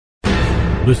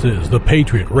This is the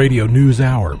Patriot Radio News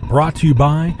Hour, brought to you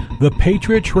by the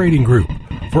Patriot Trading Group.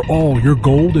 For all your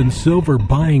gold and silver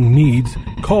buying needs,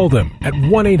 call them at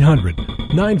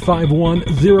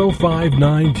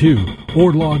 1-800-951-0592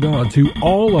 or log on to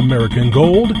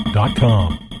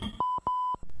allamericangold.com.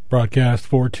 Broadcast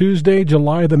for Tuesday,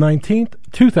 July the 19th,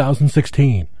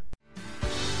 2016.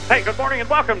 Hey, good morning and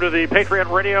welcome to the Patriot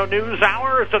Radio News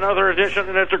Hour. It's another edition,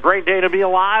 and it's a great day to be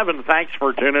alive, and thanks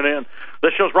for tuning in.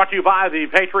 This show's brought to you by the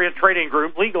Patriot Trading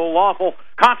Group, legal, lawful,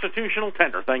 constitutional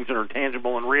tender, things that are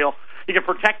tangible and real. You can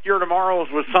protect your tomorrows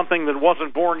with something that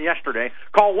wasn't born yesterday.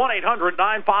 Call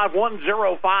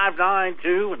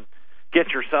 1-800-951-0592 and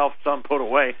get yourself some put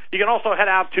away. You can also head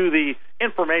out to the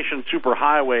information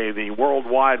superhighway, the World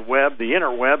Wide Web, the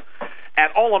interweb,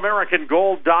 at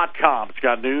allamericangold.com. It's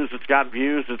got news, it's got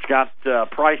views, it's got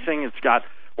pricing, it's got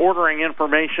ordering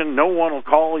information. No one will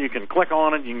call. You can click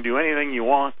on it. You can do anything you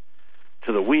want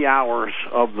to the wee hours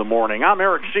of the morning. I'm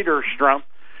Eric Cedarstrom,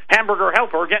 hamburger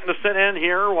helper, getting to sit in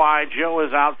here while Joe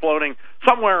is out floating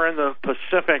somewhere in the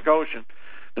Pacific Ocean.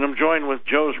 And I'm joined with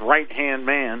Joe's right-hand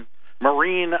man,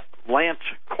 Marine Lance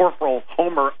Corporal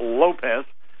Homer Lopez,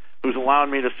 who's allowed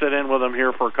me to sit in with him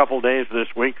here for a couple days this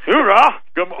week. Hoorah!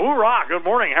 Hoorah! Good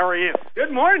morning. How are you?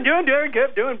 Good morning. Doing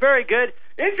good. Doing very good.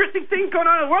 Interesting things going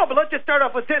on in the world, but let's just start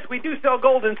off with this. We do sell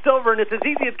gold and silver, and it's as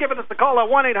easy as giving us a call at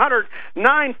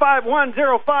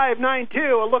 1-800-951-0592.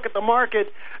 A look at the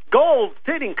market. Gold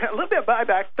sitting a little bit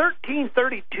buyback,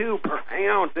 $13.32 per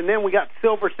ounce, and then we got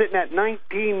silver sitting at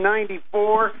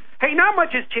 $19.94. Hey, not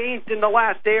much has changed in the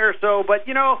last day or so, but,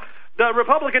 you know, the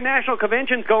Republican National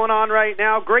Convention's going on right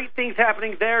now. Great things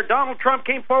happening there. Donald Trump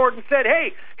came forward and said,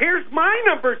 hey, here's my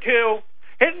number two.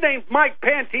 His name's Mike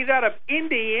Pence. He's out of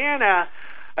Indiana.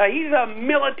 He's a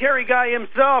military guy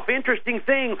himself. Interesting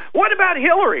thing. What about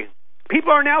Hillary?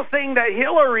 People are now saying that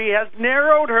Hillary has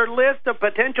narrowed her list of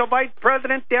potential vice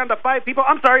presidents down to 5 people.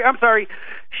 I'm sorry.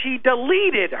 She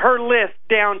deleted her list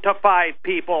down to 5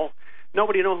 people.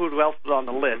 Nobody knows who else was on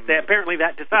the list. Apparently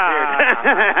that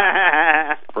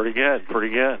disappeared. Pretty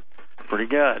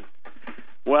good.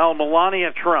 Well,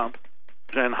 Melania Trump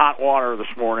is in hot water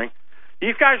this morning.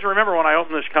 You guys remember when I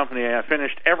opened this company, I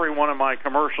finished every one of my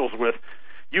commercials with,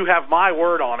 "You have my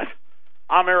word on it.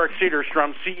 I'm Eric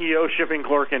Cedarstrom, CEO, shipping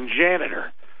clerk, and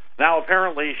janitor." Now,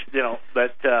 apparently, you know,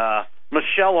 that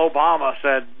Michelle Obama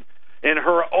said in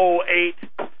her 2008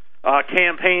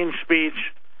 campaign speech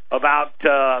about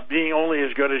being only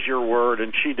as good as your word,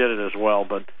 and she did it as well.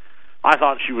 But I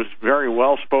thought she was very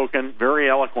well-spoken, very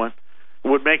eloquent,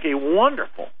 would make a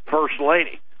wonderful first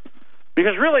lady.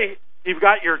 Because really, you've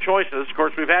got your choices. Of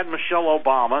course, we've had Michelle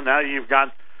Obama. Now you've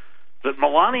got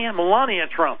Melania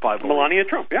Trump, I believe. Melania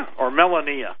Trump, yeah. Or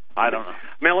Melania. I don't know.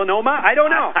 Melanoma? I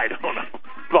don't know. I don't know.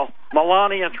 Well,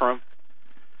 Melania Trump.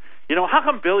 You know, how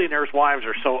come billionaires' wives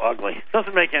are so ugly?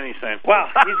 Doesn't make any sense. Wow,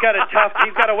 he's got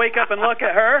to wake up and look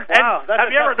at her. Wow,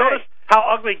 have you ever noticed how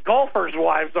ugly golfers'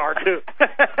 wives are, too?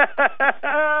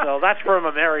 So that's from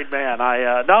a married man.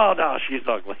 No, she's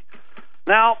ugly.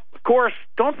 Now, of course,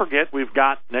 don't forget we've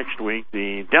got next week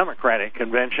the Democratic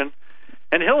Convention,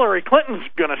 and Hillary Clinton's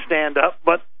going to stand up,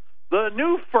 but the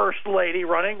new First Lady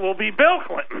running will be Bill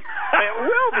Clinton. It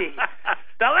will be.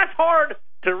 Now, that's hard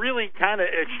to really kind of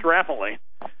extrapolate,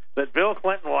 that Bill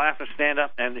Clinton will have to stand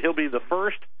up, and he'll be the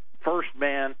first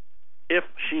man, if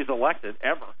she's elected,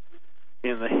 ever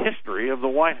in the history of the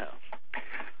White House.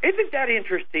 Isn't that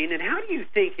interesting? And how do you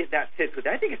think that sits with?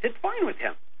 I think it sits fine with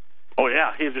him. Oh,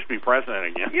 yeah, he'll just be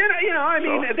president again.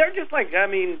 They're just like,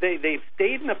 they've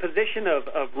stayed in a position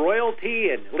of royalty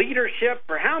and leadership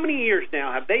for how many years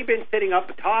now? Have they been sitting up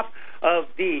top of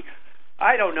the,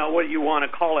 I don't know what you want to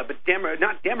call it, but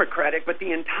not democratic, but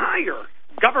the entire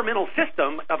governmental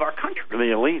system of our country?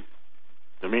 The elite.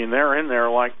 I mean, they're in there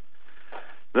like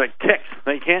the ticks.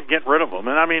 They can't get rid of them.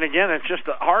 And, I mean, again, it's just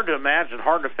hard to imagine,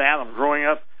 hard to fathom growing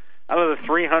up out of the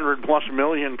 300-plus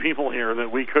million people here that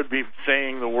we could be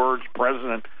saying the words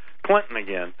President Clinton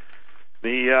again.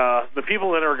 The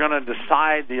people that are going to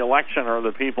decide the election are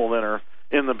the people that are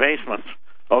in the basements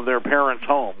of their parents'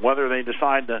 home. Whether they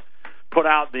decide to put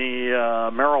out the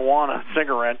marijuana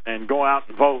cigarette and go out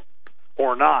and vote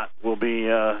or not will be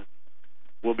the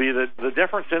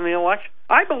difference in the election.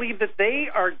 I believe that they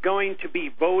are going to be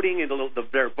voting, and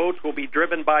their votes will be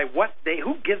driven by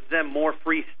who gives them more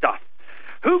free stuff.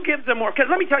 Who gives them more? Because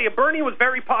let me tell you, Bernie was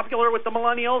very popular with the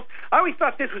millennials. I always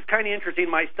thought this was kind of interesting.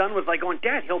 My son was like going,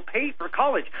 Dad, he'll pay for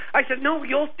college. I said, no,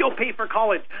 you'll still pay for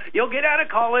college. You'll get out of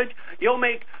college, you'll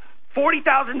make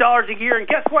 $40,000 a year, and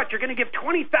guess what? You're going to give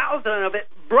 $20,000 of it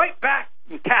right back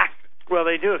in taxes. Well,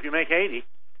 they do if you make $80,000.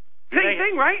 Same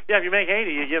thing, right? Yeah, if you make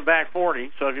 80, you give back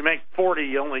 40. So if you make 40,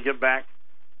 you only give back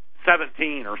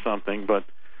 17 or something. But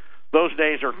those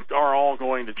days are all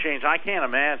going to change. I can't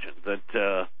imagine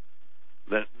that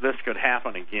this could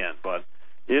happen again, but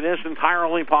it is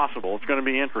entirely possible. It's going to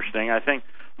be interesting. I think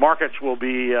markets will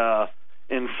be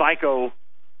in psycho,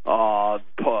 what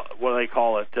do they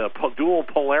call it, dual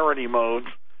polarity modes,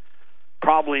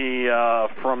 probably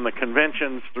from the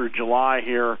conventions through July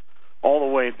here all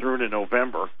the way through to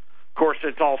November. Of course,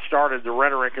 it's all started, the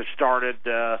rhetoric has started,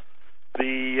 the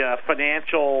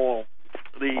financial,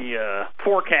 the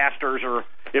forecasters, or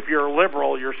if you're a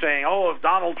liberal, you're saying, oh, if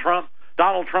Donald Trump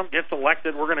gets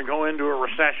elected, we're going to go into a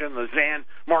recession.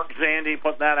 Mark Zandi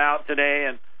put that out today,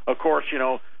 and of course,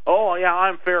 oh yeah,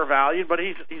 I'm fair valued, but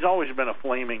he's always been a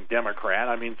flaming Democrat.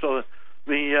 I mean, so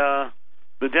the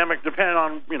depending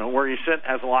on where you sit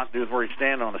has a lot to do with where you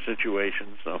stand on a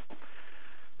situation. So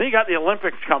then you got the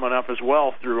Olympics coming up as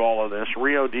well through all of this.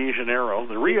 Rio de Janeiro,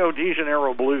 the Rio de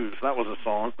Janeiro Blues. That was a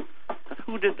song.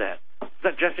 Who did that? Is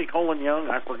that Jesse Colin Young?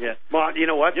 I forget. Well, you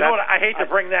know what? I hate to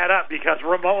bring that up because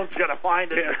Ramon's going to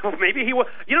find it. Maybe he will.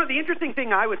 The interesting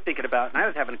thing I was thinking about, and I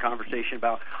was having a conversation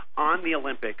about on the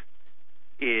Olympics,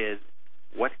 is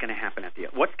what's going to happen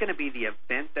what's going to be the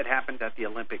event that happens at the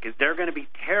Olympics? Is there going to be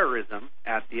terrorism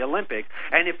at the Olympics?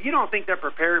 And if you don't think they're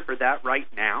preparing for that right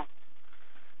now,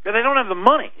 they don't have the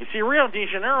money. You see, Rio de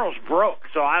Janeiro's broke,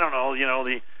 so I don't know.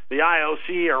 The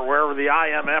IOC or wherever the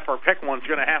IMF or pick one's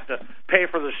going to have to pay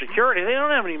for the security. They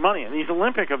don't have any money, and these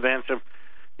Olympic events are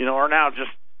now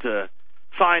just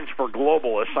signs for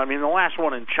globalists. I mean, the last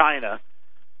one in China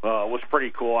was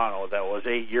pretty cool. I don't know what that was,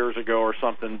 8 years ago or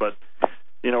something, but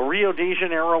Rio de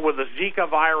Janeiro with the Zika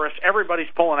virus, everybody's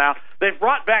pulling out. They've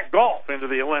brought back golf into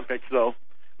the Olympics, though,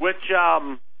 which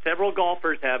several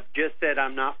golfers have just said,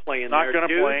 I'm not playing there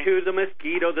due to the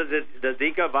mosquito, the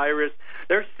Zika virus.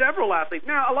 There's several athletes.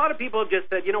 Now, a lot of people have just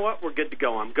said, you know what, we're good to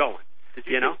go. I'm going. Did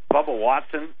you know Bubba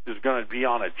Watson is going to be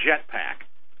on a jetpack?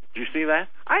 Did you see that?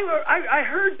 I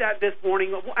heard that this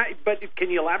morning, but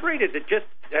can you elaborate? Is it just,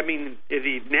 is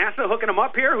he NASA hooking him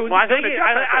up here? I think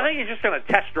he's just going to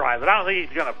test drive it. I don't think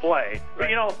he's going to play.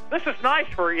 Right. But, this is nice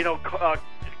for,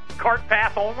 cart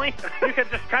path only. You can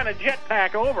just kind of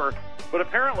jetpack over. But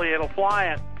apparently it'll fly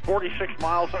at 46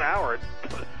 miles an hour at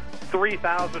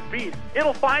 3,000 feet.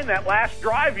 It'll find that last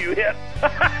drive you hit.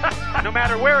 No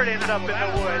matter where it ends up in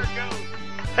the woods.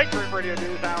 Patriot Radio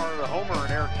News Hour, the Homer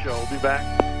and Eric Show. We'll be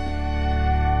back.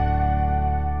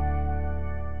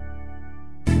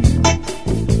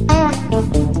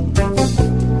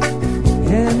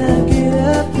 Can I get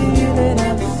up feeling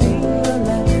I've seen the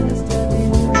last of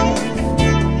you?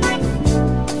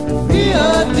 Rio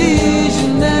de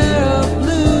Janeiro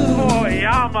blues. Oh,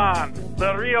 yeah, man.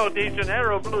 The Rio de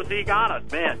Janeiro blues, he got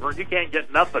it. Man, you can't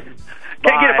get nothing.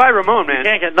 Can't get it by Ramon, man. You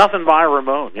can't get nothing by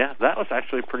Ramon. Yeah, that was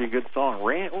actually a pretty good song.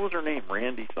 What was her name?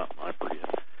 Randy something. I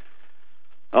forget.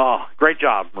 Oh, great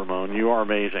job, Ramon. You are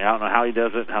amazing. I don't know how he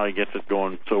does it, how he gets it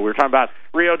going. So we're talking about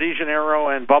Rio de Janeiro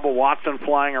and Bubba Watson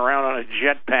flying around on a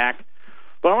jetpack.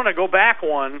 But I want to go back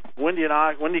one. Wendy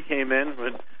came in.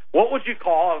 What would you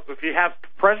call, if you have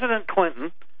President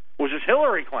Clinton, which is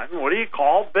Hillary Clinton, what do you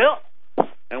call Bill?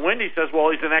 And Wendy says,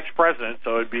 well, he's an ex-president,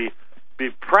 so it'd be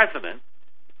President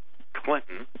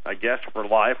Clinton, I guess, for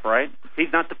life, right?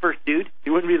 He's not the first dude. He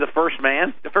wouldn't be the first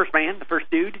man. The first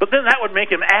dude. But then that would make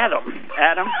him Adam.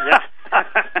 Adam? Yeah.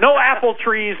 No apple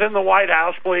trees in the White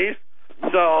House, please.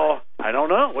 So, I don't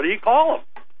know. What do you call him?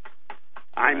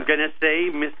 I'm going to say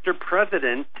Mr.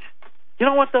 President. You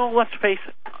know what, though? Let's face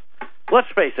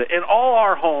it. In all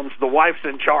our homes, the wife's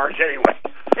in charge anyway.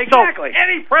 Exactly. So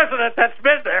any president that's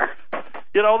been there,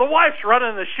 the wife's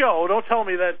running the show. Don't tell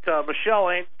me that Michelle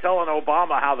ain't telling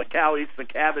Obama how the cow eats the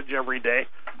cabbage every day.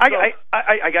 I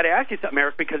got to ask you something,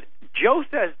 Eric, because Joe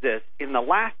says this, in the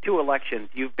last two elections,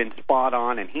 you've been spot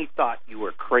on, and he thought you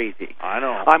were crazy. I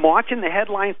know. I'm watching the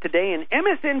headlines today, and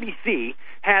MSNBC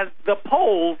has the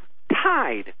polls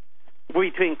tied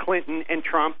between Clinton and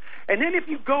Trump. And then if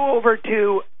you go over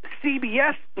to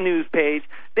CBS News page,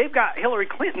 they've got Hillary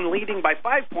Clinton leading by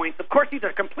 5 points. Of course, these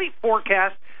are complete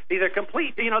forecasts. These are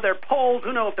complete, they're polls.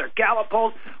 Who knows if they're Gallup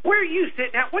polls? Where are you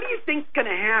sitting at? What do you think's going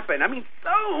to happen?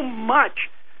 So much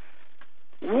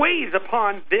weighs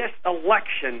upon this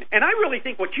election. And I really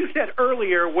think what you said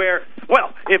earlier where,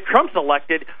 if Trump's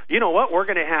elected, you know what, we're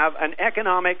going to have an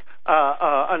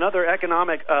another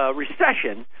economic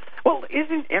recession. Well,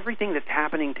 isn't everything that's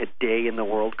happening today in the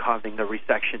world causing the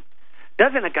recession?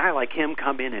 Doesn't a guy like him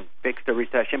come in and fix the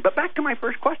recession? But back to my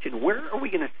first question, where are we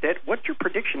going to sit? What's your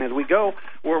prediction as we go?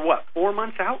 We're, 4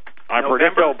 months out? I November?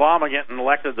 predict Obama getting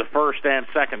elected the first and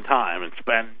second time. It's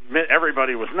been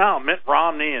everybody was now Mitt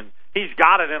Romney, and he's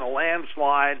got it in a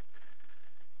landslide.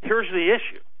 Here's the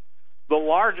issue. The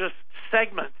largest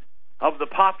segment of the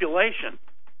population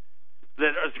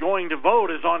that is going to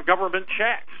vote is on government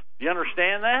checks. Do you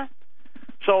understand that?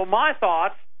 So my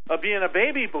thoughts of being a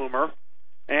baby boomer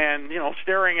and,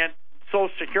 staring at Social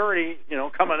Security,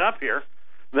 coming up here,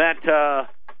 that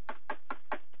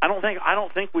I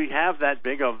don't think we have that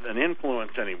big of an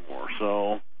influence anymore.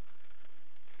 So,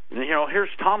 here's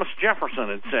Thomas Jefferson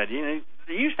had said, you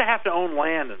used to have to own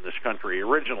land in this country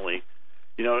originally,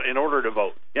 in order to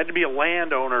vote. You had to be a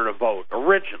landowner to vote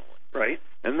originally. Right.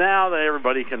 And now that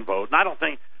everybody can vote. And I don't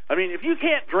think, if you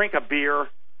can't drink a beer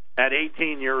at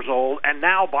 18 years old and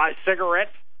now buy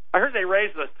cigarettes, I heard they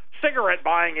raised the cigarette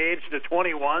buying age to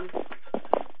 21.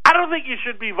 I don't think you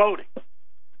should be voting.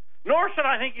 Nor should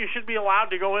I think you should be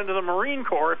allowed to go into the Marine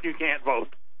Corps if you can't vote,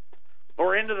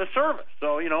 or into the service.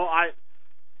 So, if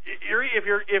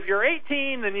you're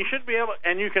 18, then you should be able,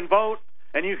 and you can vote,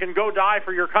 and you can go die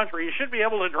for your country. You should be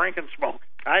able to drink and smoke.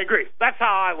 I agree. That's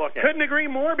how I look at it. Couldn't agree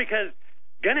more, because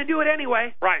gonna do it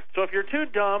anyway. Right. So if you're too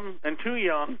dumb and too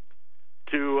young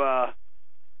to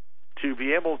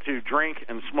be able to drink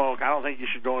and smoke, I don't think you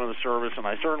should go into the service, and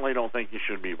I certainly don't think you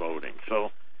should be voting.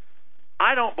 So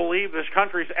I don't believe this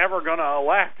country's ever going to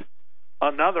elect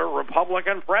another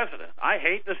Republican president. I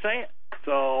hate to say it.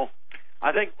 So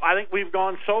I think we've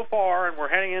gone so far, and we're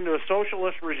heading into a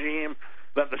socialist regime,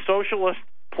 that the socialist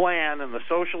plan and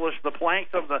the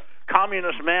planks of the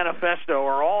Communist Manifesto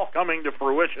are all coming to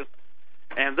fruition,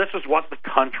 and this is what the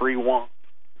country wants.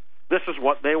 This is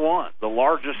what they want. The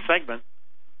largest segment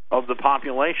of the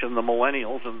population, the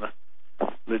millennials and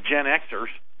the Gen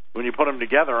Xers, when you put them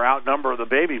together, outnumber the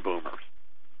baby boomers.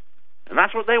 And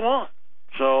that's what they want.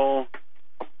 So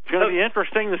it's going to be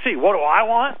interesting to see. What do I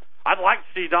want? I'd like to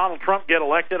see Donald Trump get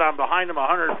elected. I'm behind him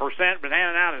 100%, been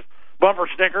handing out his bumper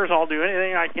stickers. I'll do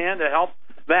anything I can to help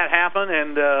that happen.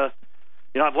 And,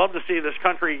 I'd love to see this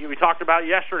country, we talked about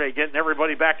yesterday, getting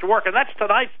everybody back to work. And that's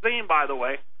tonight's theme, by the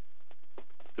way.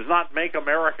 Does not make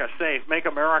America safe. Make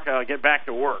America get back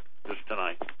to work just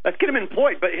tonight. Let's get them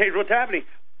employed. But here's what's happening.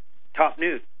 Top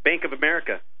news. Bank of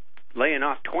America laying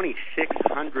off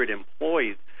 2,600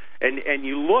 employees. And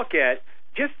you look at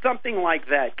just something like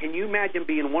that. Can you imagine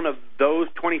being one of those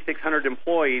 2,600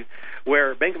 employees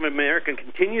where Bank of America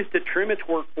continues to trim its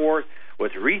workforce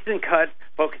with recent cuts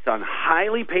focused on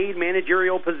highly paid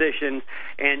managerial positions,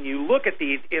 and you look at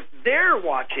these, if they are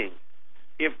watching,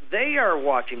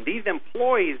 these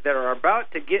employees that are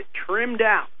about to get trimmed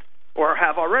out or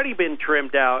have already been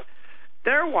trimmed out,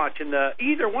 they're watching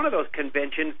either one of those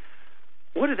conventions.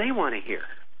 What do they want to hear?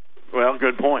 Well,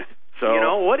 good point. So,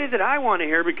 what is it I want to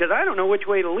hear? Because I don't know which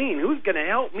way to lean. Who's going to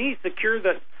help me secure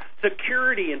the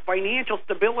security and financial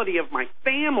stability of my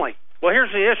family? Well,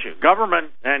 here's the issue.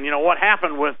 Government, and what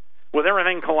happened with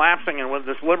everything collapsing and with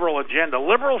this liberal agenda.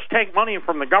 Liberals take money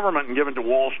from the government and give it to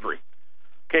Wall Street.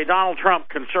 Okay, Donald Trump,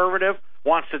 conservative,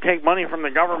 wants to take money from the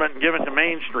government and give it to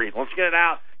Main Street. Let's get it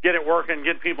out, get it working,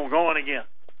 get people going again.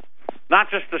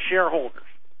 Not just the shareholders.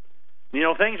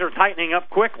 Things are tightening up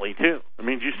quickly, too. Do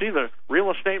you see the real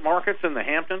estate markets in the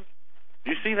Hamptons?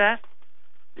 Do you see that?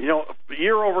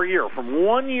 Year over year, from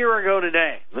 1 year ago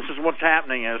today, this is what's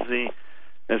happening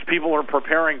as people are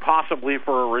preparing possibly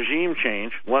for a regime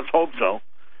change. Let's hope so.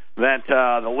 That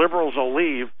the liberals will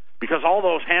leave, because all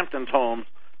those Hamptons homes,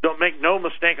 don't make no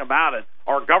mistake about it,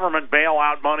 are government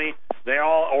bailout money.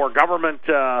 Or government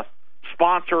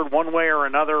sponsored one way or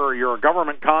another, or you're a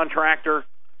government contractor.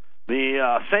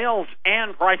 The sales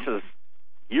and prices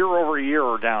year over year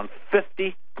are down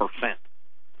 50%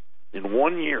 in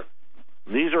 1 year.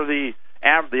 These are the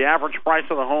average price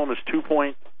of the home is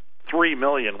 $2.3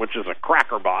 million, which is a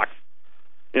cracker box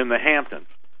in the Hamptons,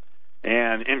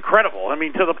 and incredible.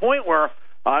 To the point where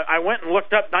I went and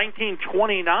looked up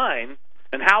 1929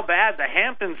 and how bad the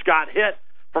Hamptons got hit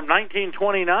from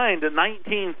 1929 to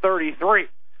 1933.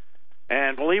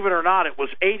 And believe it or not, it was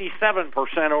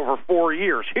 87% over 4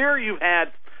 years. Here you've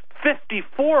had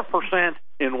 54%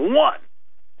 in one.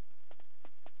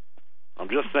 I'm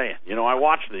just saying. I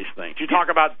watch these things. You talk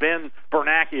about Ben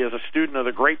Bernanke as a student of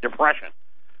the Great Depression.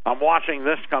 I'm watching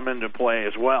this come into play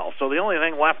as well. So the only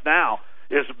thing left now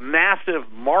is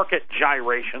massive market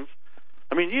gyrations.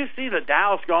 You see the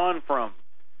Dow's gone from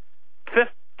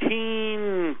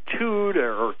 17.2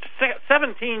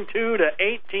 to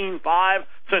 18.5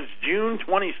 since June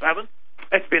 27th.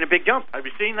 It's been a big jump. Have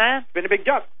you seen that? It's been a big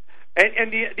jump.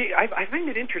 And I find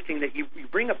it interesting that you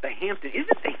bring up the Hamptons.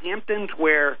 Isn't the Hamptons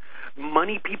where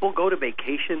money people go to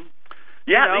vacation?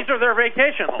 Yeah, these are their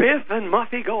vacation homes. Biff and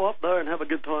Muffy go up there and have a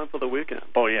good time for the weekend.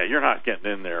 Oh, yeah, you're not getting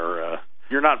in there.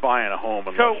 You're not buying a home.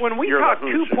 So when we talk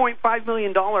 $2.5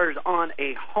 million on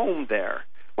a home there,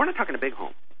 we're not talking a big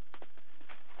home.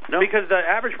 No. Because the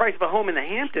average price of a home in the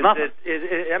Hamptons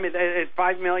is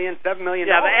 $5 million, $7 million.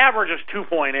 Yeah, the average is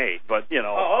 2.8, but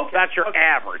that's your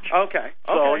average. Okay.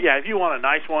 So yeah, if you want a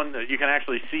nice one that you can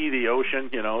actually see the ocean,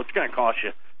 it's going to cost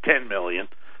you $10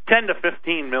 to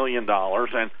 $15 million,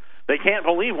 and they can't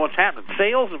believe what's happened.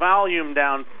 Sales volume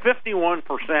down 51%,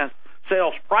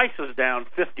 sales prices down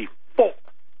 54%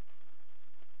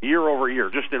 year over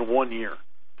year, just in 1 year.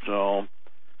 So,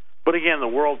 but again, the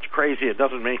world's crazy. It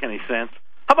doesn't make any sense.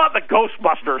 How about the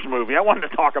Ghostbusters movie? I wanted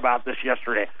to talk about this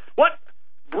yesterday. What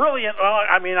brilliant,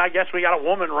 I guess we got a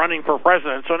woman running for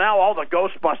president, so now all the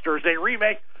Ghostbusters, they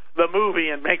remake the movie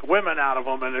and make women out of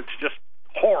them, and it's just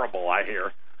horrible, I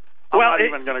hear. I'm not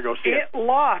even going to go see it.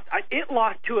 It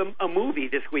lost to a movie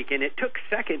this weekend. It took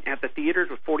second at the theaters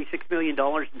with $46 million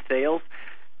in sales,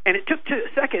 and it took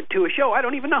second to a show I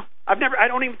don't even know. I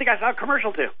don't even think I saw a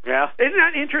commercial to. Yeah. Isn't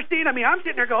that interesting? I'm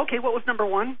sitting there going, okay, what was number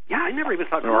one? Yeah, I never even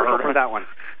saw a commercial for that one.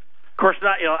 Of course,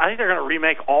 I think they're going to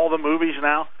remake all the movies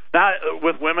now. Now,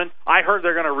 with women, I heard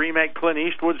they're going to remake Clint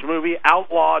Eastwood's movie,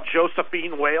 Outlaw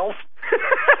Josephine Wales.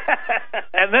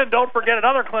 And then don't forget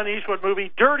another Clint Eastwood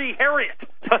movie, Dirty Harriet.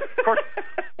 Of course,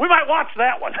 we might watch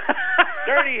that one.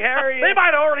 Dirty Harriet. They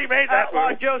might have already made that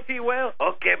Outlaw movie. Josie Wales.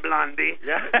 Okay, Blondie.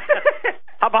 Yeah.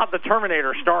 How about The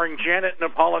Terminator starring Janet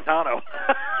Napolitano?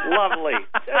 Lovely.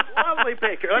 That's a lovely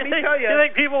picture. Let me tell you. You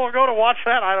think people will go to watch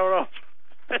that? I don't know.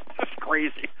 It's just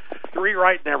crazy.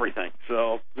 Rewriting everything.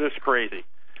 So, this is crazy.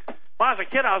 When I was a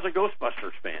kid, I was a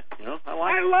Ghostbusters fan.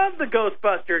 I love the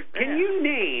Ghostbusters. Can you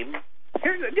name?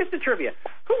 Here's just a trivia.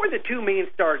 Who were the two main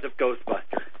stars of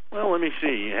Ghostbusters? Well, let me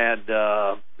see. You had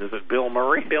is it Bill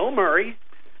Murray? Bill Murray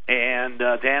and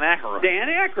Dan Aykroyd. Dan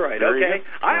Aykroyd. Okay.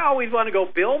 I always want to go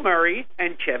Bill Murray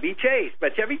and Chevy Chase,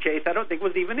 but Chevy Chase I don't think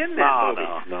was even in that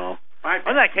movie. No.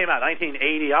 When that came out,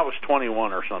 1980, I was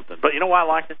 21 or something. But you know why I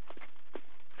liked it?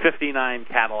 59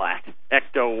 Cadillac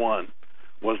Ecto-1.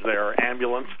 Was their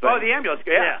ambulance thing. Oh, the ambulance.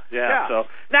 Yeah. So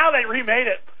now they remade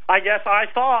it. I guess I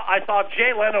saw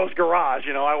Jay Leno's Garage.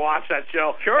 I watched that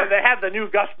show. Sure. And they had the new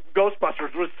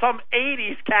Ghostbusters with some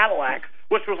 80s Cadillac,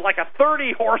 which was like a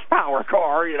 30 horsepower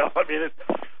car. It's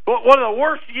one of the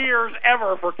worst years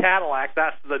ever for Cadillac.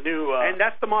 That's the new. And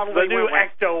that's the model. The new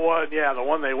Ecto-1. Yeah, the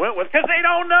one they went with because they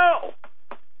don't know.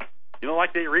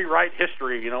 Like they rewrite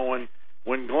history.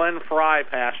 When Glenn Frey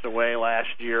passed away last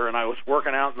year, and I was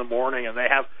working out in the morning, and they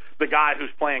have the guy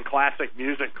who's playing classic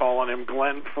music calling him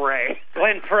Glenn Frey.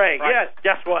 Glenn Frey, right? Yes.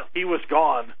 Guess what? He was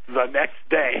gone the next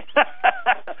day.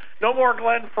 No more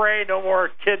Glenn Frey, no more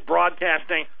kid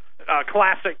broadcasting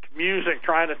classic music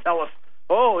trying to tell us,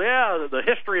 the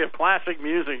history of classic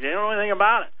music. You don't know anything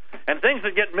about it. And things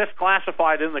that get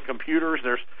misclassified in the computers,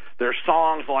 there's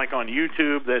songs like on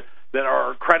YouTube that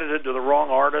are credited to the wrong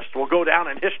artist will go down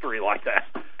in history like that.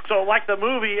 So like the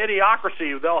movie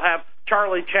Idiocracy, they'll have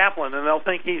Charlie Chaplin and they'll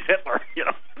think he's Hitler.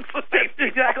 That's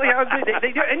exactly how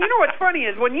they do. And what's funny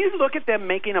is when you look at them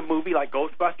making a movie like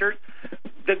Ghostbusters,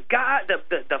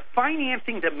 the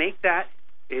financing to make that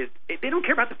is they don't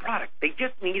care about the product. They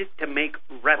just need it to make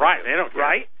revenue. Right. They don't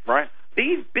care. Right.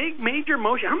 These big major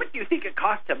motion. How much do you think it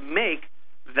costs to make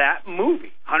that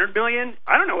movie? $100 million?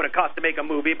 I don't know what it costs to make a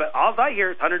movie, but all I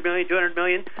hear is $100 million, $200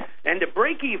 million, and to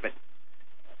break even.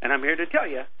 And I'm here to tell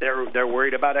you, they're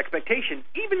worried about expectation,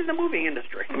 even in the movie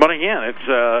industry. But again, it's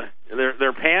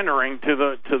they're pandering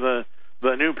to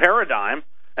the new paradigm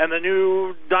and the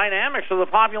new dynamics of the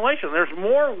population. There's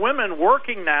more women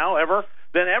working now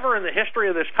than ever in the history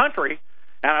of this country,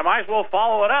 and I might as well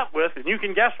follow it up with, and you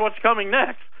can guess what's coming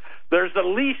next. There's the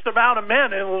least amount of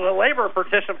men in the labor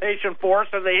participation force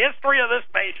in the history of this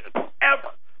nation,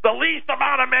 ever. The least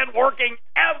amount of men working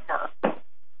ever.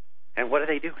 And what are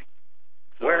they doing?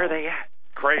 Where are they at?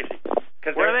 Crazy.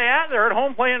 Where are they at? They're at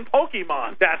home playing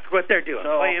Pokemon. That's what they're doing,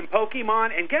 playing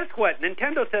Pokemon. And guess what?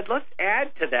 Nintendo said, let's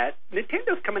add to that.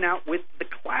 Nintendo's coming out with the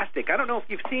classic. I don't know if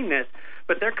you've seen this,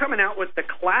 but they're coming out with the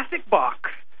classic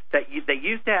box that they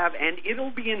used to have, and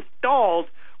it'll be installed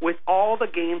with all the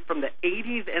games from the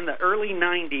 80s and the early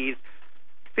 90s,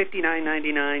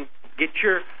 $59.99. Get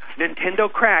your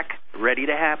Nintendo crack ready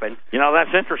to happen.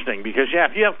 That's interesting because,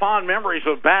 if you have fond memories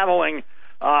of battling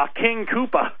King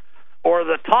Koopa or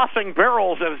the tossing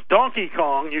barrels as Donkey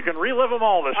Kong, you can relive them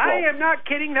all this fall. I am not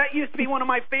kidding. That used to be one of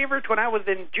my favorites when I was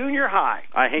in junior high.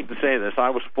 I hate to say this. I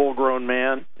was a full-grown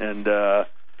man, and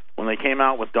when they came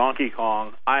out with Donkey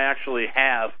Kong, I actually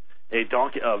have a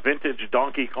vintage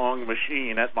Donkey Kong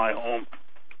machine at my home.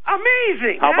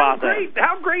 Amazing! How about that?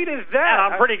 How great is that?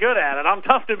 And I'm pretty good at it. I'm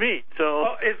tough to beat.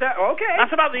 So is that okay?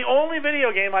 That's about the only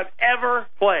video game I've ever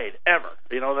played, ever.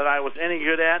 That I was any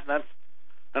good at,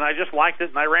 and I just liked it.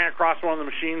 And I ran across one of the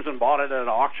machines and bought it at an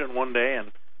auction one day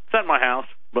and set in my house.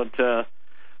 But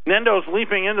Nintendo's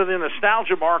leaping into the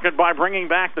nostalgia market by bringing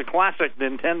back the classic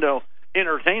Nintendo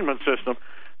Entertainment System.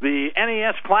 The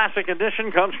NES Classic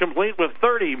Edition comes complete with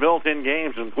 30 built-in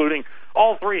games, including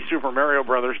all 3 Super Mario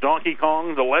Brothers, Donkey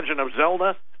Kong, The Legend of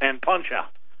Zelda, and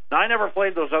Punch-Out! Now, I never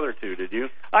played those other 2, did you?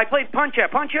 I played Punch-Out!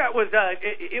 Punch-Out! Was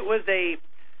they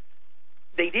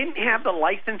didn't have the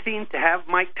licensing to have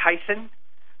Mike Tyson,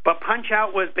 but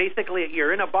Punch-Out! Was basically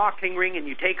you're in a boxing ring and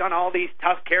you take on all these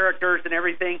tough characters and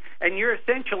everything, and you're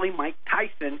essentially Mike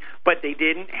Tyson, but they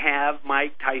didn't have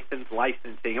Mike Tyson's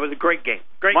licensing. It was a great game.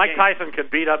 Mike Tyson could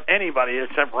beat up anybody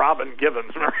except Robin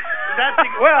Gibbons.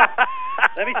 Well,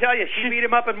 let me tell you, she beat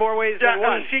him up in more ways than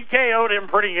one. She KO'd him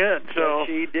pretty good. So yes,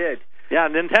 she did. Yeah,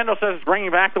 Nintendo says it's bringing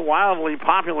back the wildly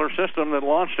popular system that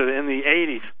launched it in the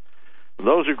 80s.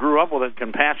 Those who grew up with it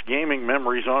can pass gaming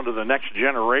memories on to the next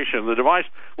generation. The device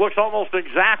looks almost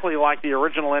exactly like the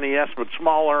original NES, but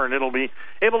smaller, and it'll be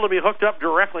able to be hooked up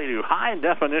directly to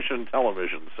high-definition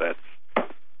television sets.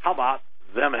 How about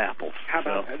them apples?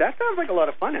 That sounds like a lot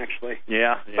of fun, actually.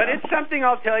 Yeah. But it's something,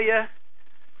 I'll tell you,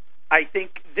 I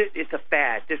think it's a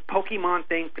fad. This Pokemon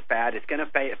thing's a fad. It's going to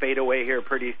fade away here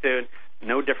pretty soon.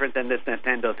 No different than this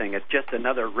Nintendo thing. It's just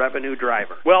another revenue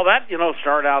driver. Well, that,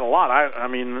 started out a lot. I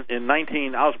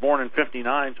was born in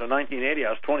 59, so 1980 I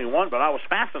was 21, but I was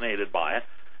fascinated by it.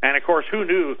 And, of course, who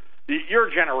knew your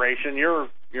generation, you're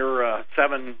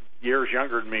 7 years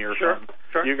younger than me or something.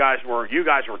 Sure. You guys were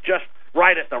just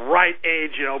right at the right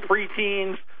age,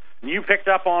 preteens. And you picked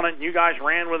up on it, and you guys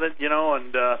ran with it,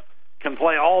 and can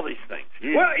play all these things.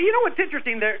 Well, what's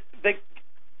interesting?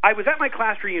 I was at my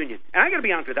class reunion, and I got to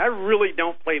be honest with you, I really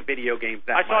don't play video games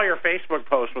that much. I saw your Facebook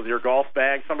post with your golf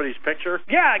bag, somebody's picture.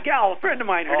 Yeah, a gal, a friend of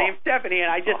mine, her name's Stephanie,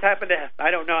 and I just happened to, I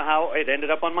don't know how it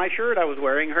ended up on my shirt. I was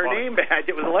wearing her name badge.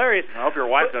 It was hilarious. I hope your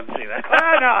wife doesn't see that.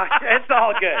 No, it's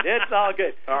all good. It's all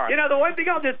good. All right. The one thing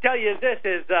I'll just tell you is this,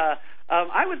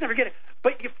 I was never good at it,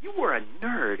 but if you were a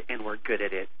nerd and were good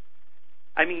at it,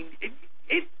 I mean, it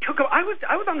took, I was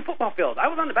on the football field. I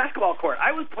was on the basketball court.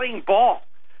 I was playing ball.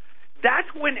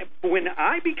 That's when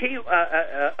I became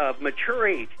a mature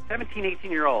age, 17,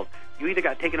 18-year-old. You either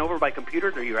got taken over by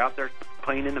computers or you're out there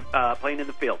playing in the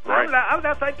field. Right. I was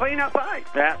outside playing outside.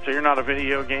 Yeah, so you're not a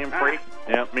video game freak?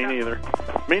 Yeah, me neither.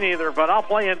 Me neither, but I'll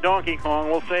play in Donkey Kong.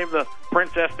 We'll save the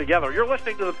princess together. You're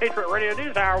listening to the Patriot Radio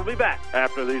News Hour. We'll be back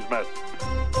after these messages.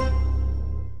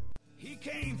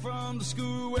 Came from the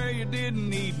school where you didn't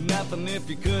need nothing if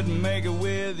you couldn't make it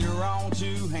with your own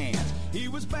 2 hands. He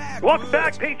was back. Welcome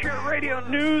back, Patriot Radio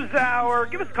News Hour.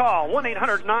 Give us a call,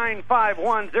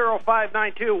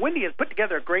 1-800-951-0592. Wendy has put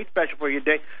together a great special for you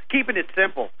today, keeping it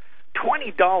simple.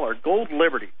 $20 Gold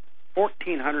Liberty,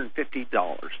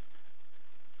 $1,450.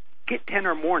 Get 10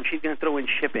 or more, and she's going to throw in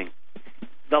shipping.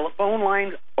 The phone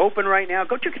line's open right now.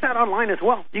 Go check us out online as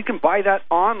well. You can buy that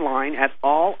online at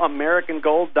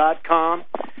allamericangold.com.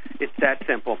 It's that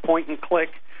simple. Point and click.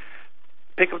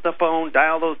 Pick up the phone,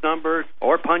 dial those numbers,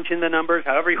 or punch in the numbers,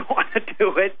 however you want to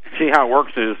do it. See, how it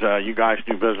works is you guys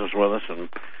do business with us, and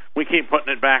we keep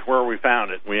putting it back where we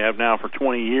found it. We have now for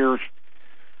 20 years.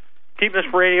 Keep this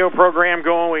radio program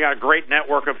going. We got a great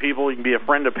network of people. You can be a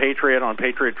friend of Patriot on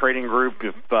Patriot Trading Group,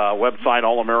 website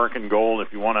All American Gold.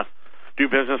 If you want to do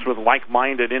business with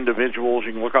like-minded individuals,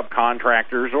 you can look up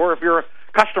contractors, or if you're a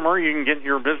customer, you can get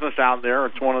your business out there.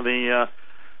 It's one of the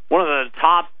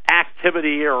top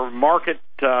activity or market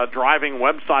driving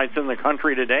websites in the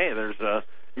country today. There's an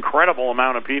incredible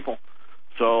amount of people,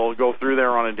 so go through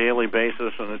there on a daily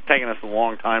basis, and it's taken us a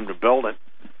long time to build it.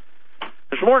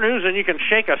 There's more news than you can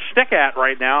shake a stick at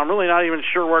right now. I'm really not even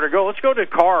sure where to go. Let's go to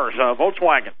cars.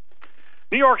 Volkswagen,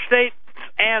 New York State,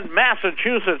 and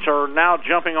Massachusetts are now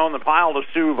jumping on the pile to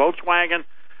sue Volkswagen,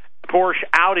 Porsche,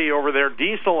 Audi over their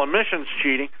diesel emissions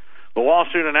cheating. The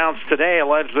lawsuit announced today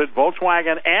alleged that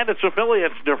Volkswagen and its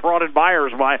affiliates defrauded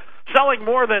buyers by selling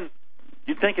more than,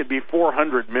 you'd think it'd be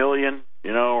 400 million,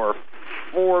 or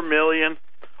 4 million.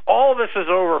 All this is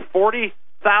over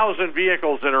 40,000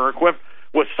 vehicles that are equipped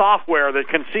with software that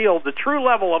concealed the true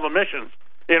level of emissions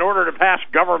in order to pass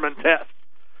government tests.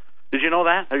 Did you know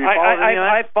that? Have you followed any of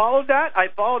that? I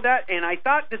followed that, and I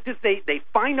thought that they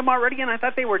fined them already, and I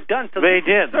thought they were done. So they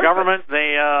did. The government,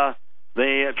 the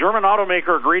German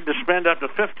automaker agreed to spend up to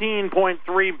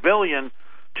 $15.3 billion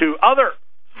to other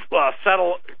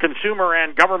settle consumer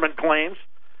and government claims.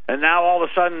 And now all of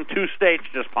a sudden 2 states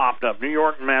just popped up, New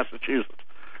York and Massachusetts.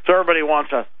 So everybody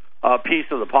wants a piece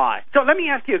of the pie. So let me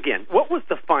ask you again, what was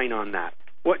the fine on that?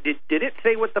 What did it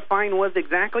say what the fine was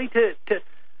exactly to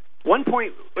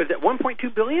was it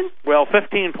 1.2 billion? Well,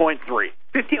 15.3.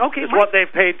 15. Okay, is what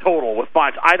they've paid total with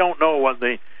fines. I don't know what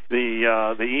the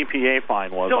EPA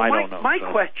fine was. So I don't know. My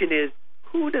question is,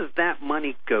 who does that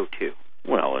money go to?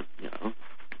 Well, it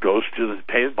goes to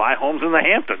buy homes in the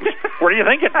Hamptons. Where do you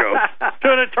think it goes?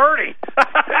 To an attorney.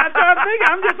 That's what I'm thinking.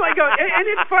 I'm just like, and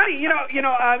it's funny,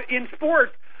 in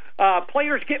sports,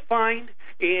 players get fined.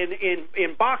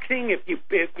 In boxing, if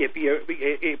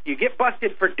you get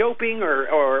busted for doping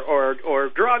or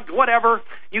drugs, whatever,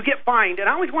 you get fined. And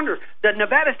I always wonder, the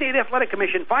Nevada State Athletic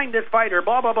Commission fined this fighter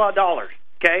blah blah blah dollars,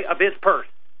 okay, of his purse.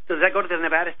 So does that go to the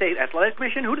Nevada State Athletic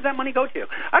Commission? Who does that money go to?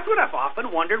 That's what I've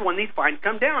often wondered when these fines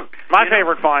come down. My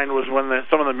favorite fine was when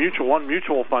some of the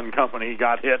mutual fund company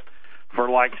got hit for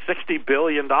like $60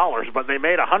 billion, but they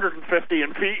made $150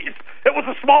 in fees. It was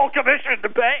a small commission to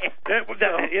pay.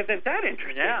 Isn't that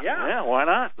interesting? Yeah. Why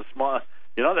not? The small,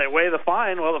 they weigh the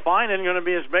fine. Well, the fine isn't going to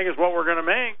be as big as what we're going to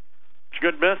make. It's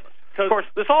good business. So, of course,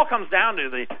 this all comes down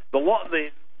to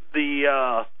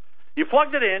you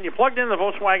plugged it in. You plugged in the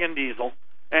Volkswagen diesel,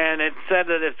 and it said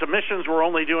that its emissions were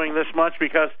only doing this much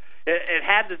because it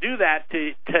had to do that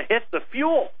to hit the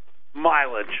fuel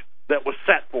mileage that was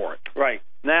set for it. Right.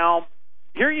 Now,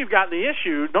 here you've got the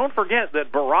issue. Don't forget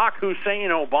that Barack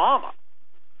Hussein Obama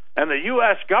and the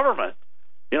U.S. government,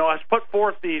 has put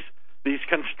forth these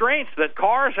constraints that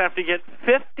cars have to get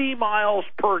 50 miles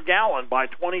per gallon by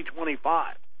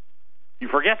 2025. You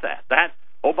forget that.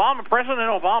 President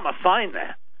Obama signed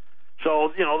that.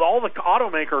 So, all the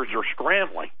automakers are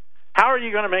scrambling. How are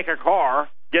you going to make a car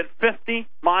get 50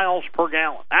 miles per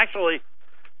gallon? Actually,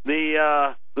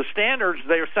 the standards,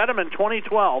 they set them in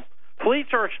 2012. Fleets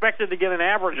are expected to get an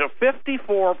average of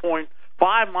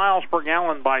 54.5 miles per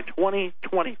gallon by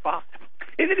 2025.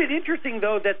 Isn't it interesting,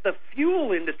 though, that the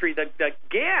fuel industry, the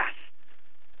gas,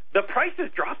 the prices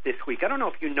dropped this week? I don't know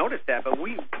if you noticed that, but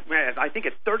I think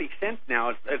it's 30 cents now.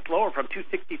 It's lower from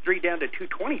 $2.63 down to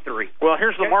 $2.23. Well,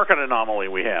 here's the market anomaly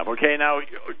we have. Okay, now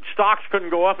stocks couldn't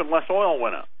go up unless oil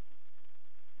went up.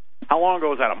 How long ago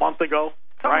was that? A month ago?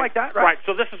 Something like that, right?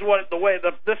 So this is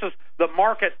this is the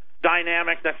market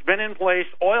dynamic that's been in place.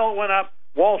 Oil went up,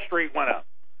 Wall Street went up.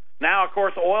 Now, of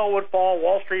course, oil would fall,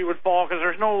 Wall Street would fall because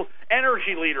there's no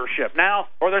energy leadership now,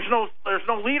 or there's no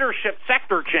leadership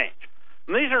sector change.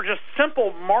 And these are just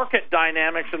simple market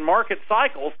dynamics and market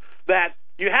cycles that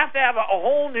you have to have a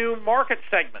whole new market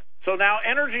segment. So now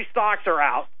energy stocks are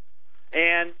out,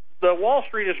 and the Wall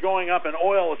Street is going up and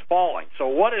oil is falling. So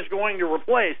what is going to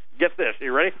replace? Get this, are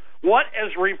you ready? What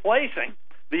is replacing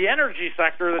the energy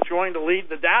sector that's going to lead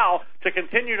the Dow to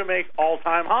continue to make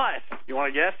all-time highs? You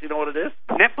want to guess? You know what it is?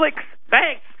 Netflix.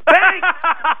 Thanks.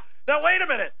 Now, wait a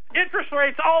minute. Interest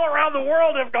rates all around the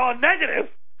world have gone negative.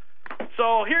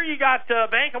 So here you got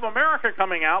Bank of America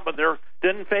coming out, but they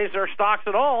didn't phase their stocks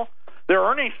at all. Their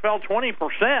earnings fell 20%,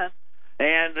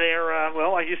 and they're,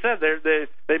 like you said,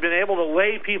 they've been able to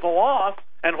lay people off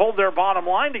and hold their bottom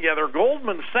line together.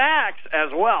 Goldman Sachs as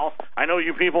well. I know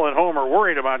you people at home are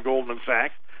worried about Goldman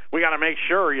Sachs. We got to make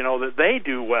sure, that they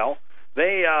do well.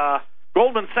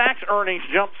 Goldman Sachs earnings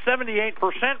jumped 78%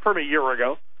 from a year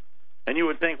ago. And you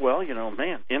would think,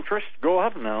 interest go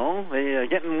up? No. They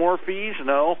getting more fees?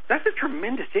 No. That's a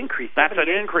tremendous increase. That's an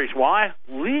increase. Why?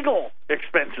 Legal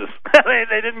expenses.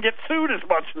 They didn't get sued as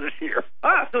much this year.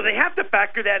 So they have to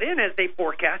factor that in as they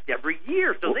forecast every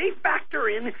year. So they factor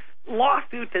in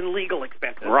lawsuits and legal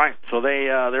expenses. Right. So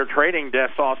their trading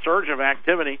desk saw a surge of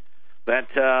activity that,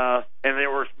 and they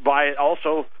were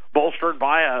also bolstered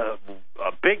by a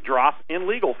big drop in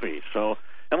legal fees. So,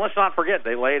 and let's not forget,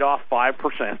 they laid off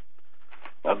 5%.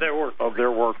 Of their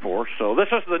workforce. So this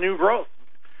is the new growth.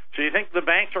 So you think the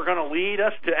banks are going to lead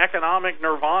us to economic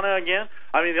nirvana again?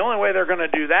 I mean, the only way they're going to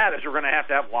do that is we're going to have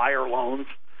liar loans.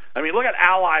 I mean, look at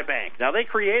Ally Bank. Now, they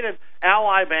created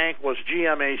Ally Bank was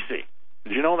GMAC.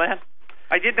 Did you know that?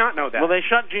 I did not know that. Well, they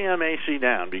shut GMAC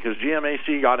down because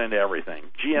GMAC got into everything.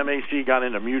 GMAC got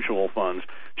into mutual funds.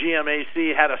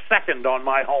 GMAC had a second on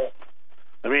my home.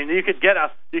 I mean, you could get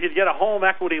a home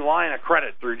equity line of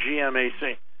credit through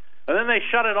GMAC. And then they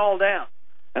shut it all down.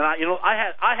 And I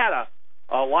had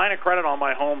a line of credit on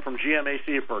my home from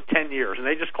GMAC for 10 years, and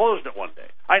they just closed it one day.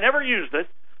 I never used it,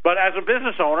 but as a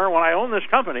business owner, when I own this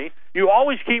company, you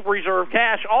always keep reserve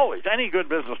cash, always. Any good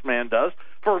businessman does,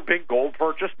 for a big gold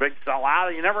purchase, big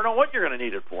sellout. You never know what you're going to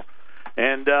need it for.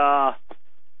 And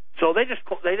So they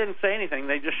didn't say anything.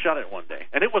 They just shut it one day,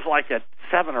 and it was like at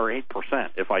 7 or 8%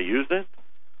 if I used it.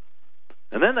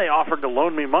 And then they offered to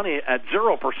loan me money at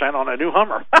 0% on a new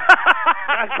Hummer.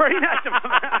 That's pretty nice of them.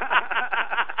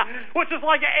 Which is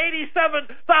like an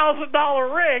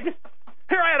 $87,000 rig.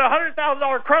 Here I had a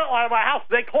 $100,000 credit line in my house.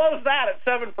 They closed that at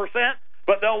 7%,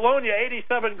 but they'll loan you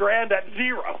 $87,000 at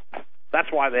 0. That's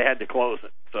why they had to close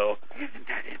it. So isn't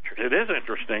that interesting? it is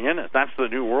interesting, isn't it? That's the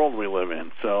new world we live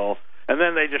in. So, and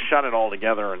then they just shut it all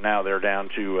together, and now they're down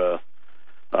to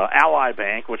Ally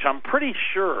Bank, which I'm pretty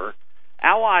sure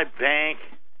Ally Bank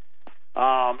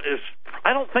is.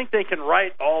 I don't think they can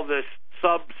write all this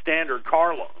substandard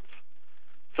car loans.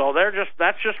 So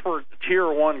that's just for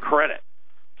Tier 1 credit.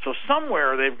 So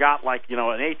somewhere they've got like, an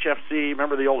HFC,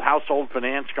 remember the old household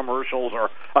finance commercials,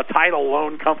 or a title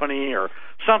loan company or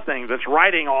something that's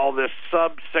writing all this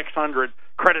sub 600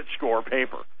 credit score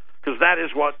paper, because that is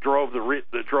what drove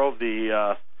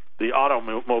the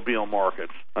automobile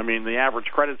markets. I mean, the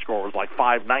average credit score was like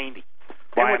 590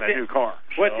 buying a new car.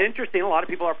 What's interesting, a lot of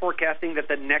people are forecasting that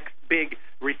the next big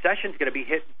recession is going to be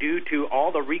hit due to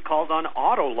all the recalls on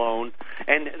auto loans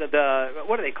and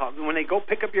what do they call it? When they go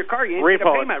pick up your car, you ain't get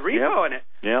a payment. Repoing it.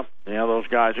 Yep. Yeah, those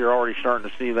guys, you're already starting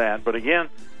to see that. But again,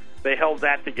 they held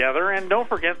that together. And don't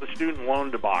forget the student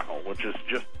loan debacle, which is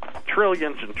just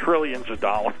trillions and trillions of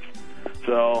dollars.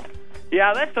 So,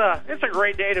 yeah, it's a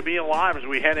great day to be alive as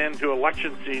we head into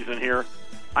election season here.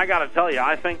 I got to tell you,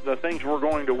 I think the things we're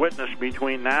going to witness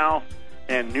between now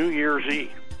and New Year's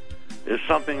Eve is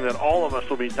something that all of us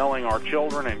will be telling our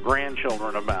children and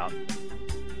grandchildren about. Welcome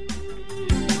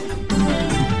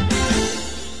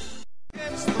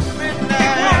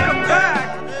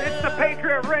back. It's the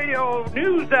Patriot Radio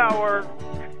News Hour.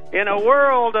 In a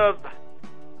world of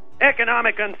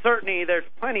economic uncertainty, there's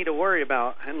plenty to worry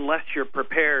about unless you're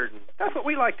prepared. That's what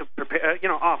we like to prepare,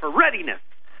 offer.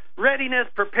 Readiness,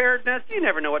 preparedness. You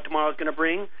never know what tomorrow's going to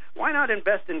bring. Why not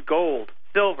invest in gold,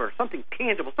 silver, something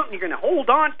tangible, something you're going to hold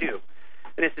on to?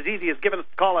 And it's as easy as giving us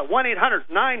a call at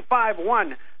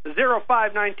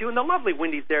 1-800-951-0592. And the lovely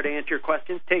Wendy's there to answer your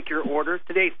questions, take your orders.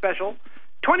 Today's special,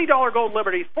 $20 gold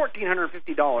liberties,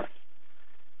 $1,450.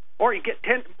 Or you get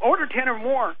order 10 or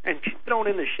more and throw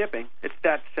in the shipping. It's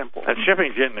that simple. That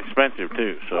shipping's getting expensive,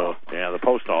 too. So, yeah, the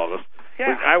post office.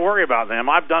 Yeah. I worry about them.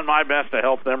 I've done my best to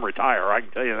help them retire, I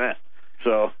can tell you that.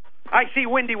 So I see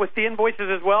Wendy with the invoices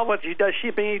as well. What she does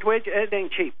shipping each way, it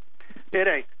ain't cheap. It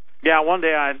ain't. Yeah, one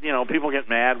day people get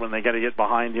mad when they got to get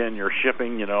behind you and you're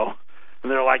shipping, and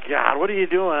they're like, God, what are you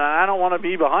doing? I don't want to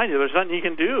be behind you. There's nothing you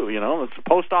can do, It's the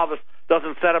post office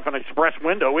doesn't set up an express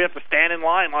window. We have to stand in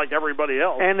line like everybody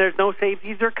else. And there's no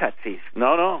safeties or cutsies.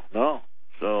 No.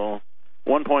 So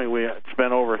one point we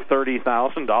spent over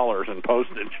 $30,000 in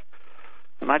postage.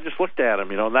 And I just looked at him,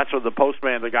 and that's what the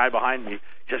postman, the guy behind me,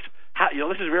 just,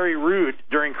 this is very rude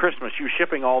during Christmas, you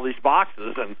shipping all these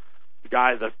boxes. And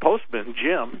the postman,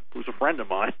 Jim, who's a friend of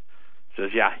mine,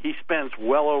 says, yeah, he spends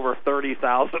well over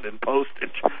 $30,000 in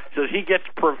postage. Says he gets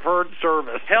preferred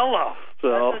service. Hello. So,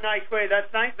 that's a nice way.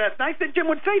 That's nice that Jim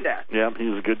would say that. Yeah,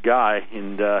 he's a good guy,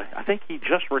 and I think he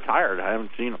just retired. I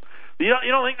haven't seen him. You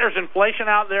don't think there's inflation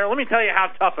out there? Let me tell you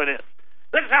how tough it is.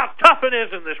 This is how tough it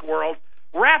is in this world.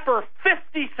 Rapper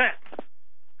 50 Cent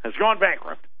has gone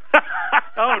bankrupt.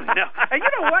 Oh, no. And you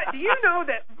know what? Do you know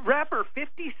that rapper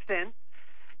 50 Cent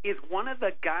is one of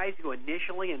the guys who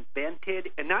initially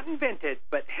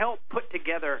but helped put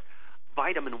together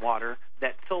vitamin water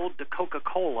that sold to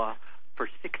Coca-Cola for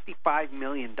 $65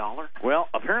 million? Well,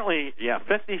 apparently,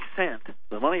 50 Cent,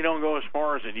 the money don't go as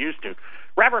far as it used to.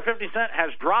 Rapper 50 Cent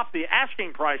has dropped the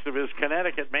asking price of his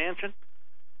Connecticut mansion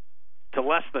to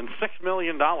less than $6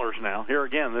 million now. Here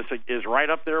again, this is right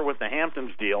up there with the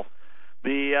Hamptons deal.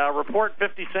 The report,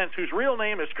 50 Cent, whose real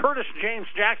name is Curtis James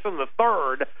Jackson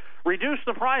III, reduced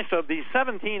the price of the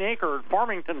 17-acre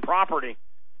Farmington property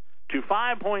to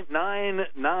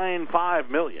 $5.995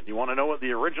 million. You want to know what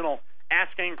the original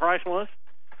asking price was?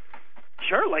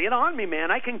 Sure, lay it on me,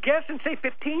 man. I can guess and say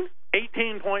 15?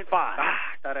 18.5. Thought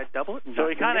I'd double it. So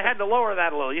he kind of had to lower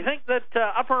that a little. You think that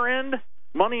upper end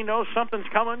money knows something's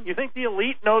coming? You think the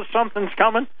elite knows something's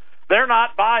coming? They're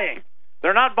not buying.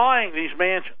 They're not buying these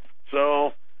mansions.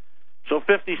 So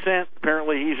 50 Cent,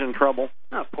 apparently he's in trouble.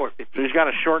 Oh, poor 50. So he's got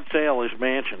to short sale his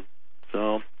mansion.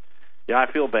 So, yeah, I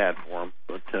feel bad for him.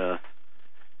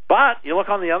 But you look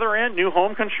on the other end, new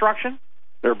home construction.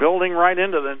 They're building right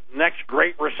into the next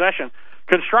great recession.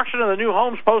 Construction of the new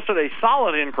homes posted a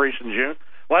solid increase in June,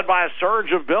 led by a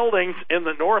surge of buildings in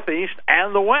the Northeast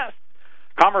and the West.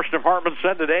 Commerce Department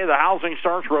said today the housing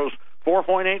starts rose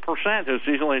 4.8% to a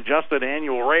seasonally adjusted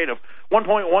annual rate of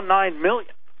 1.19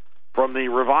 million. from the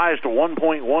revised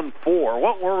 1.14.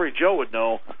 What were we, Joe would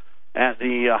know, at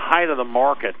the height of the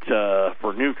market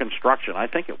for new construction? I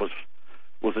think it was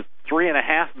it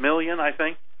 $3.5 million, I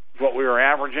think, is what we were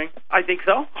averaging? I think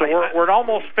so. So we're at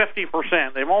almost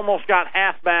 50%. They've almost got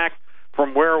half back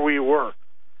from where we were.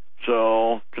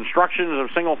 So constructions of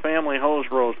single-family homes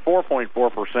rose 4.4%,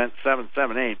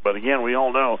 778. But again, we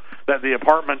all know that the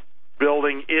apartment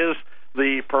building is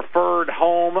the preferred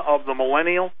home of the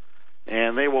millennial,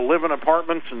 and they will live in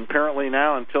apartments, and apparently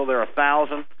now until they're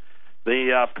 1,000.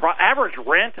 The average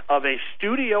rent of a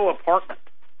studio apartment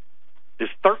is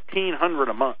 $1,300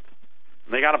 a month.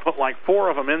 And they got to put like 4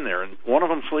 of them in there, and one of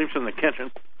them sleeps in the kitchen,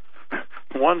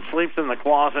 one sleeps in the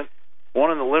closet,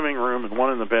 one in the living room, and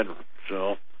one in the bedroom.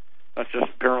 So that's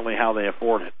just apparently how they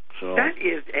afford it. So that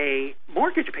is a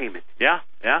mortgage payment. Yeah.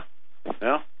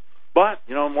 But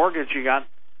mortgage, you got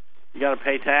to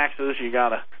pay taxes. You got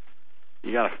to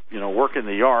work in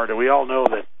the yard, and we all know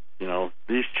that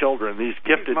these children, these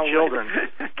gifted children,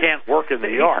 can't work in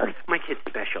the yard. My kid's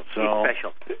special. So, He's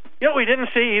special. We didn't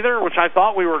see either, which I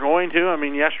thought we were going to. I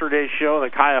mean, yesterday's show, the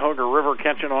Cuyahoga River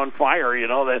catching on fire.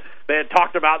 That they had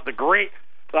talked about the great.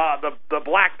 The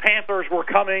Black Panthers were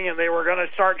coming, and they were going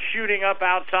to start shooting up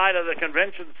outside of the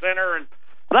convention center, and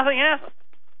nothing happened.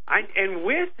 And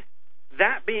with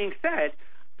that being said,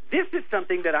 this is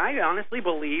something that I honestly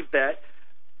believe that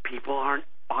people aren't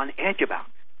on edge about.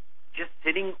 Just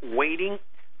sitting, waiting,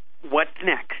 what's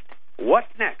next? What's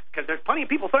next? Because there's plenty of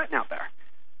people threatening out there.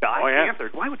 Black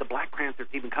Panthers. Why would the Black Panthers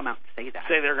even come out and say that?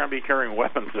 Say they're going to be carrying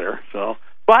weapons there. So,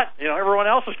 but, everyone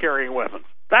else is carrying weapons.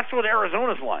 That's what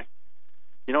Arizona's like.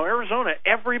 Arizona,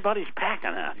 everybody's packing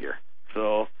out here.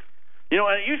 So, and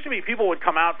it used to be people would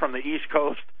come out from the East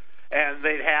Coast and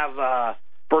they'd have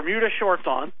Bermuda shorts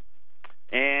on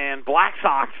and black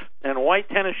socks and white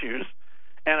tennis shoes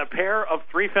and a pair of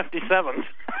 357s.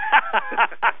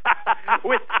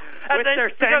 with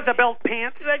their Santa-belt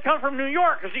pants. They come from New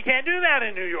York because you can't do that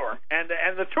in New York. And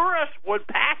the tourists would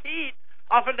pack heat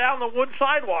up and down the wood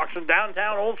sidewalks in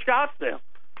downtown Old Scottsdale.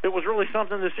 It was really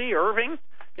something to see. Irving,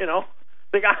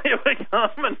 the guy would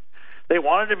come and they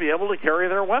wanted to be able to carry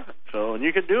their weapon. So, and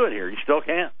you can do it here. You still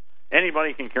can.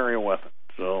 Anybody can carry a weapon.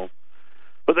 So,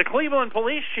 but the Cleveland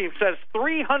police chief says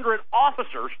 300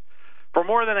 officers for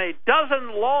more than a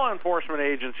dozen law enforcement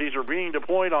agencies are being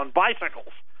deployed on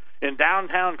bicycles in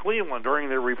downtown Cleveland during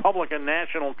the Republican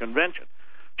National Convention.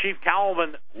 Chief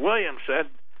Calvin Williams said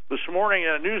this morning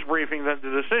at a news briefing that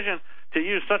the decision to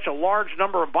use such a large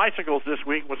number of bicycles this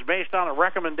week was based on a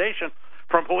recommendation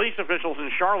from police officials in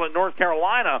Charlotte, North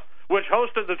Carolina, which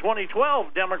hosted the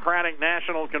 2012 Democratic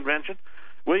National Convention.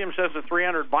 Williams says the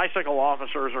 300 bicycle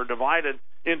officers are divided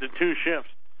into 2 shifts.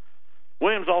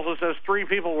 Williams also says 3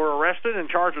 people were arrested and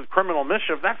charged with criminal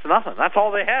mischief. That's nothing. That's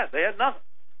all they had. They had nothing.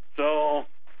 So,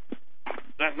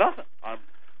 that's nothing.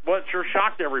 But it sure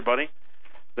shocked everybody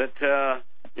that,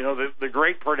 the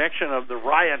great prediction of the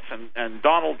riots and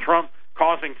Donald Trump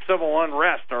causing civil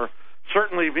unrest are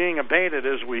certainly being abated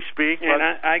as we speak. And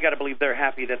I got to believe they're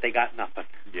happy that they got nothing.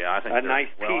 Yeah, I think a nice,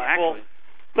 peaceful. Actually,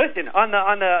 listen,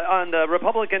 on the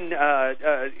Republican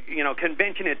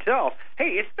convention itself.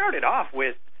 Hey, it started off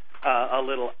with a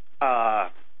little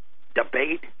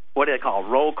debate. What do they call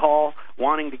roll call?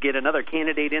 Wanting to get another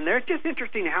candidate in there. It's just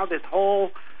interesting how this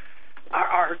whole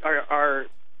our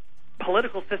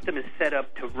political system is set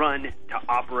up to run, to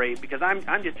operate. Because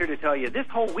I'm just here to tell you, this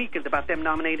whole week is about them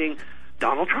nominating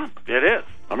Donald Trump. It is.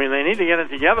 I mean, they need to get it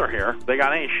together here. They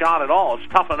got any shot at all.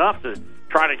 It's tough enough to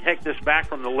try to take this back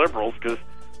from the liberals because,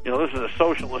 this is a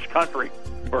socialist country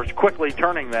where it's quickly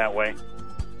turning that way.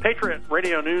 Patriot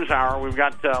Radio News Hour. We've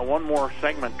got one more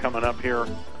segment coming up here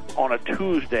on a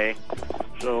Tuesday.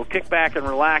 So kick back and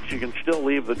relax. You can still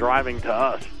leave the driving to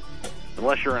us,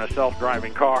 unless you're in a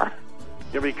self-driving car.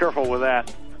 You'll be careful with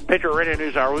that. Patriot Radio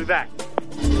News Hour. We'll be back.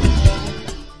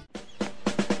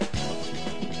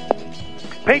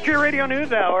 Patriot Radio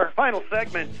News Hour, final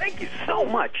segment. Thank you so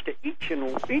much to each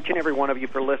and every one of you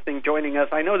for listening, joining us.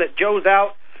 I know that Joe's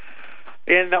out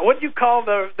in what do you call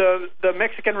the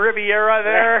Mexican Riviera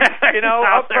there?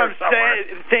 Up from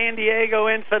San Diego,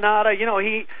 Ensenada.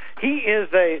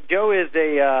 Joe is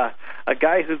a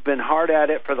guy who's been hard at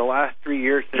it for the last 3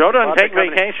 years. Joe doesn't take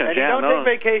vacations. He don't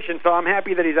take vacation, so I'm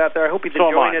happy that he's out there. I hope he's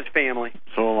enjoying his family.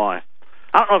 So am I.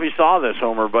 I don't know if you saw this,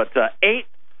 Homer, but 8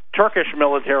 Turkish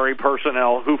military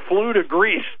personnel who flew to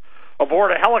Greece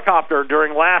aboard a helicopter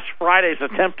during last Friday's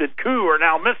attempted coup are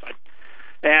now missing.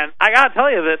 And I got to tell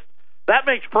you that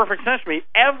makes perfect sense to me.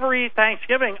 Every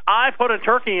Thanksgiving, I put a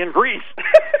turkey in Greece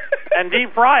and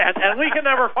deep fry it, and we can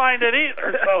never find it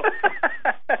either. So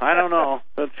I don't know.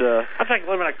 That's like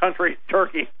living in a country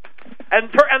turkey. and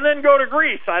then go to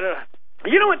Greece. I don't.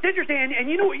 You know what's interesting,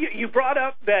 and you know what you brought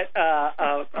up that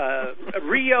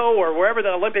Rio or wherever the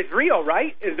Olympics, Rio,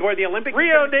 right, is where the Olympics.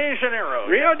 Rio de Janeiro.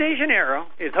 Rio de Janeiro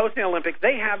is hosting the Olympics.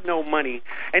 They have no money,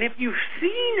 and if you've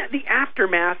seen the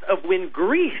aftermath of when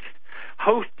Greece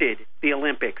hosted the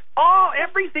Olympics,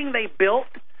 everything they built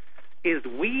is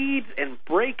weeds and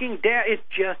breaking down. It's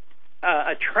just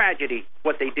a tragedy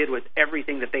what they did with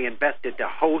everything that they invested to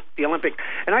host the Olympics.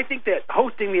 And I think that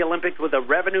hosting the Olympics was a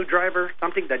revenue driver,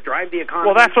 something that drive the economy.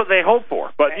 Well, that's what they hope for,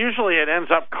 but usually it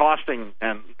ends up costing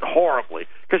and horribly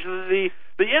because the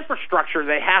infrastructure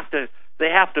they have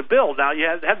to build. Now you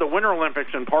had the Winter Olympics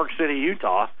in Park City,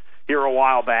 Utah, here a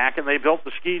while back, and they built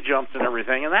the ski jumps and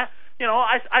everything, and that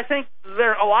I think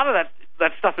there a lot of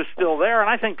that stuff is still there, and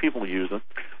I think people use it.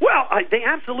 Well, they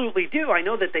absolutely do. I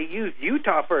know that they use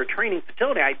Utah for a training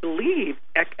facility. I believe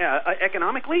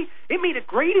economically, it made a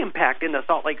great impact in the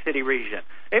Salt Lake City region.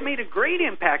 It made a great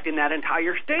impact in that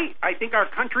entire state. I think our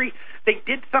country, they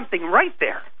did something right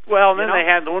there. Well, then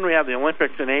when we had the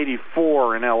Olympics in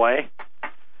 '84 in L.A.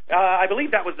 I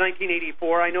believe that was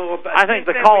 1984. I think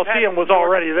the Coliseum was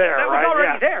already there, that right? Was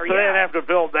already there, So they didn't have to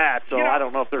build that. So I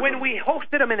don't know if there's. When we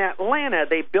hosted them in Atlanta,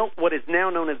 they built what is now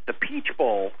known as the Peach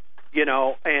Bowl.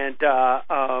 And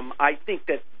I think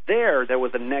that there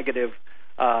was a negative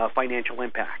financial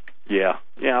impact. Yeah.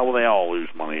 Well, they all lose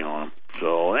money on them.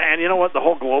 So, and you know what? The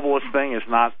whole globalist thing is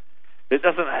not. It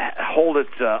doesn't hold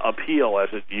its appeal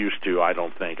as it used to. I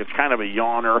don't think it's kind of a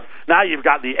yawner. Now you've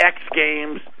got the X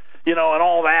Games. And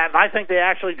all that. And I think they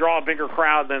actually draw a bigger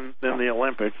crowd than the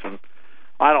Olympics, and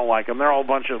I don't like them. They're all a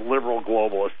bunch of liberal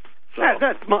globalists. So.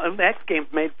 The X Games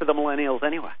made for the millennials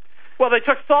anyway. Well, they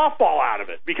took softball out of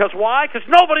it. Because why? Because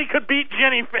nobody could beat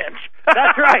Jenny Finch.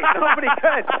 That's right. Nobody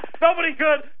could. Nobody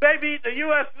could. They beat the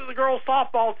U.S. the girls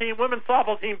softball team, women's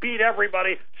softball team beat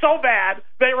everybody so bad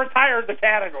they retired the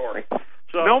category.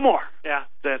 So, no more. Yeah,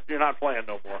 you're not playing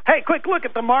no more. Hey, quick look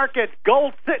at the market.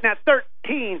 Gold sitting at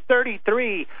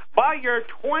 $13.33. Buy your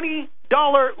 $20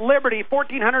 Liberty,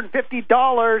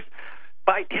 $1,450.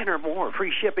 Buy 10 or more.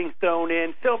 Free shipping thrown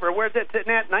in. Silver, where's it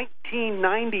sitting at?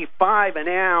 $19.95 an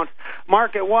ounce.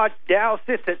 Market watch, Dow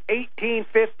sits at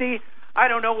 $18.50. I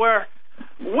don't know where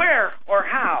or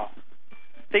how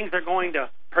things are going to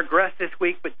progress this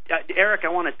week, but Eric, I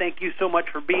want to thank you so much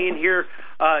for being here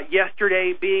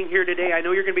yesterday, being here today. I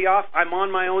know you're going to be off. I'm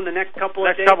on my own the next couple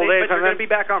of days, but you're going to be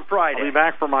back on Friday. I'll be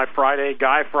back for my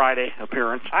Guy Friday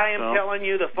appearance. I am telling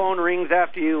you, the phone rings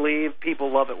after you leave.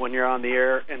 People love it when you're on the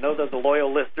air, and those are the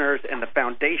loyal listeners and the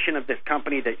foundation of this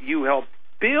company that you helped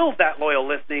build that loyal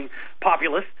listening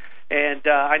populace. And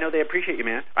I know they appreciate you,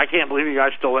 man. I can't believe you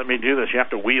guys still let me do this. You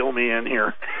have to wheel me in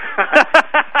here.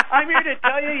 I'm here to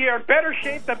tell you you're in better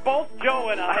shape than both Joe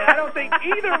and I. I don't think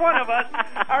either one of us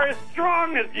are as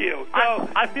strong as you. So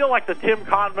I feel like the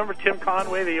remember Tim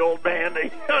Conway, the old band? They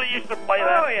used to play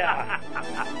that. Oh,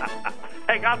 yeah.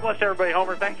 Hey, God bless everybody.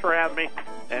 Homer, thanks for having me.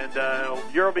 And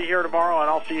you'll be here tomorrow, and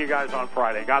I'll see you guys on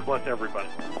Friday. God bless everybody.